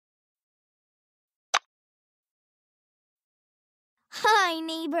Hi,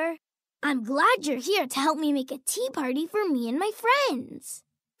 neighbor. I'm glad you're here to help me make a tea party for me and my friends.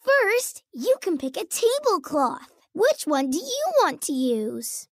 First, you can pick a tablecloth. Which one do you want to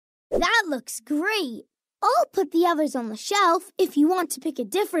use? That looks great. I'll put the others on the shelf if you want to pick a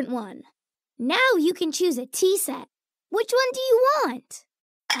different one. Now you can choose a tea set. Which one do you want?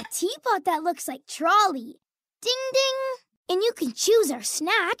 A teapot that looks like trolley. Ding, ding. And you can choose our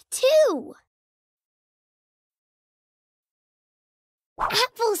snack, too.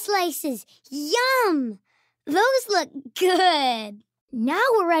 Apple slices. Yum! Those look good. Now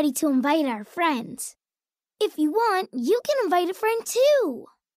we're ready to invite our friends. If you want, you can invite a friend, too.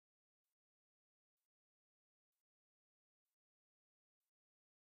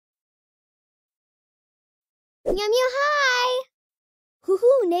 Meow, meow, hi!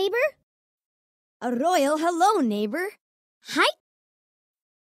 Hoo-hoo, neighbor. A royal hello, neighbor. Hi.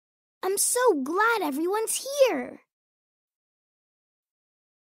 I'm so glad everyone's here.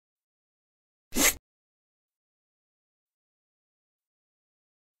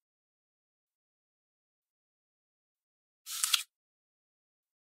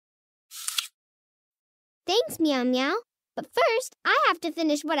 Thanks, Meow Meow. But first, I have to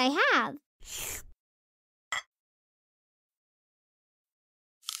finish what I have.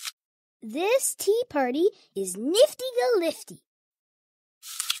 This tea party is nifty-go-lifty.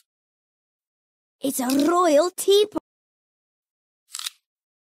 It's a royal tea party.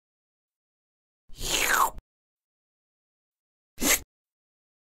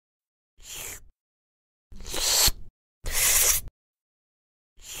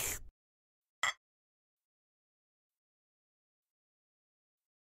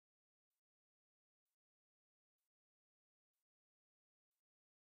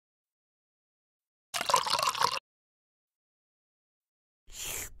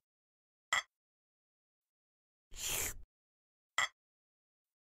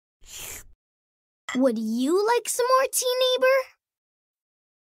 Would you like some more tea, neighbor?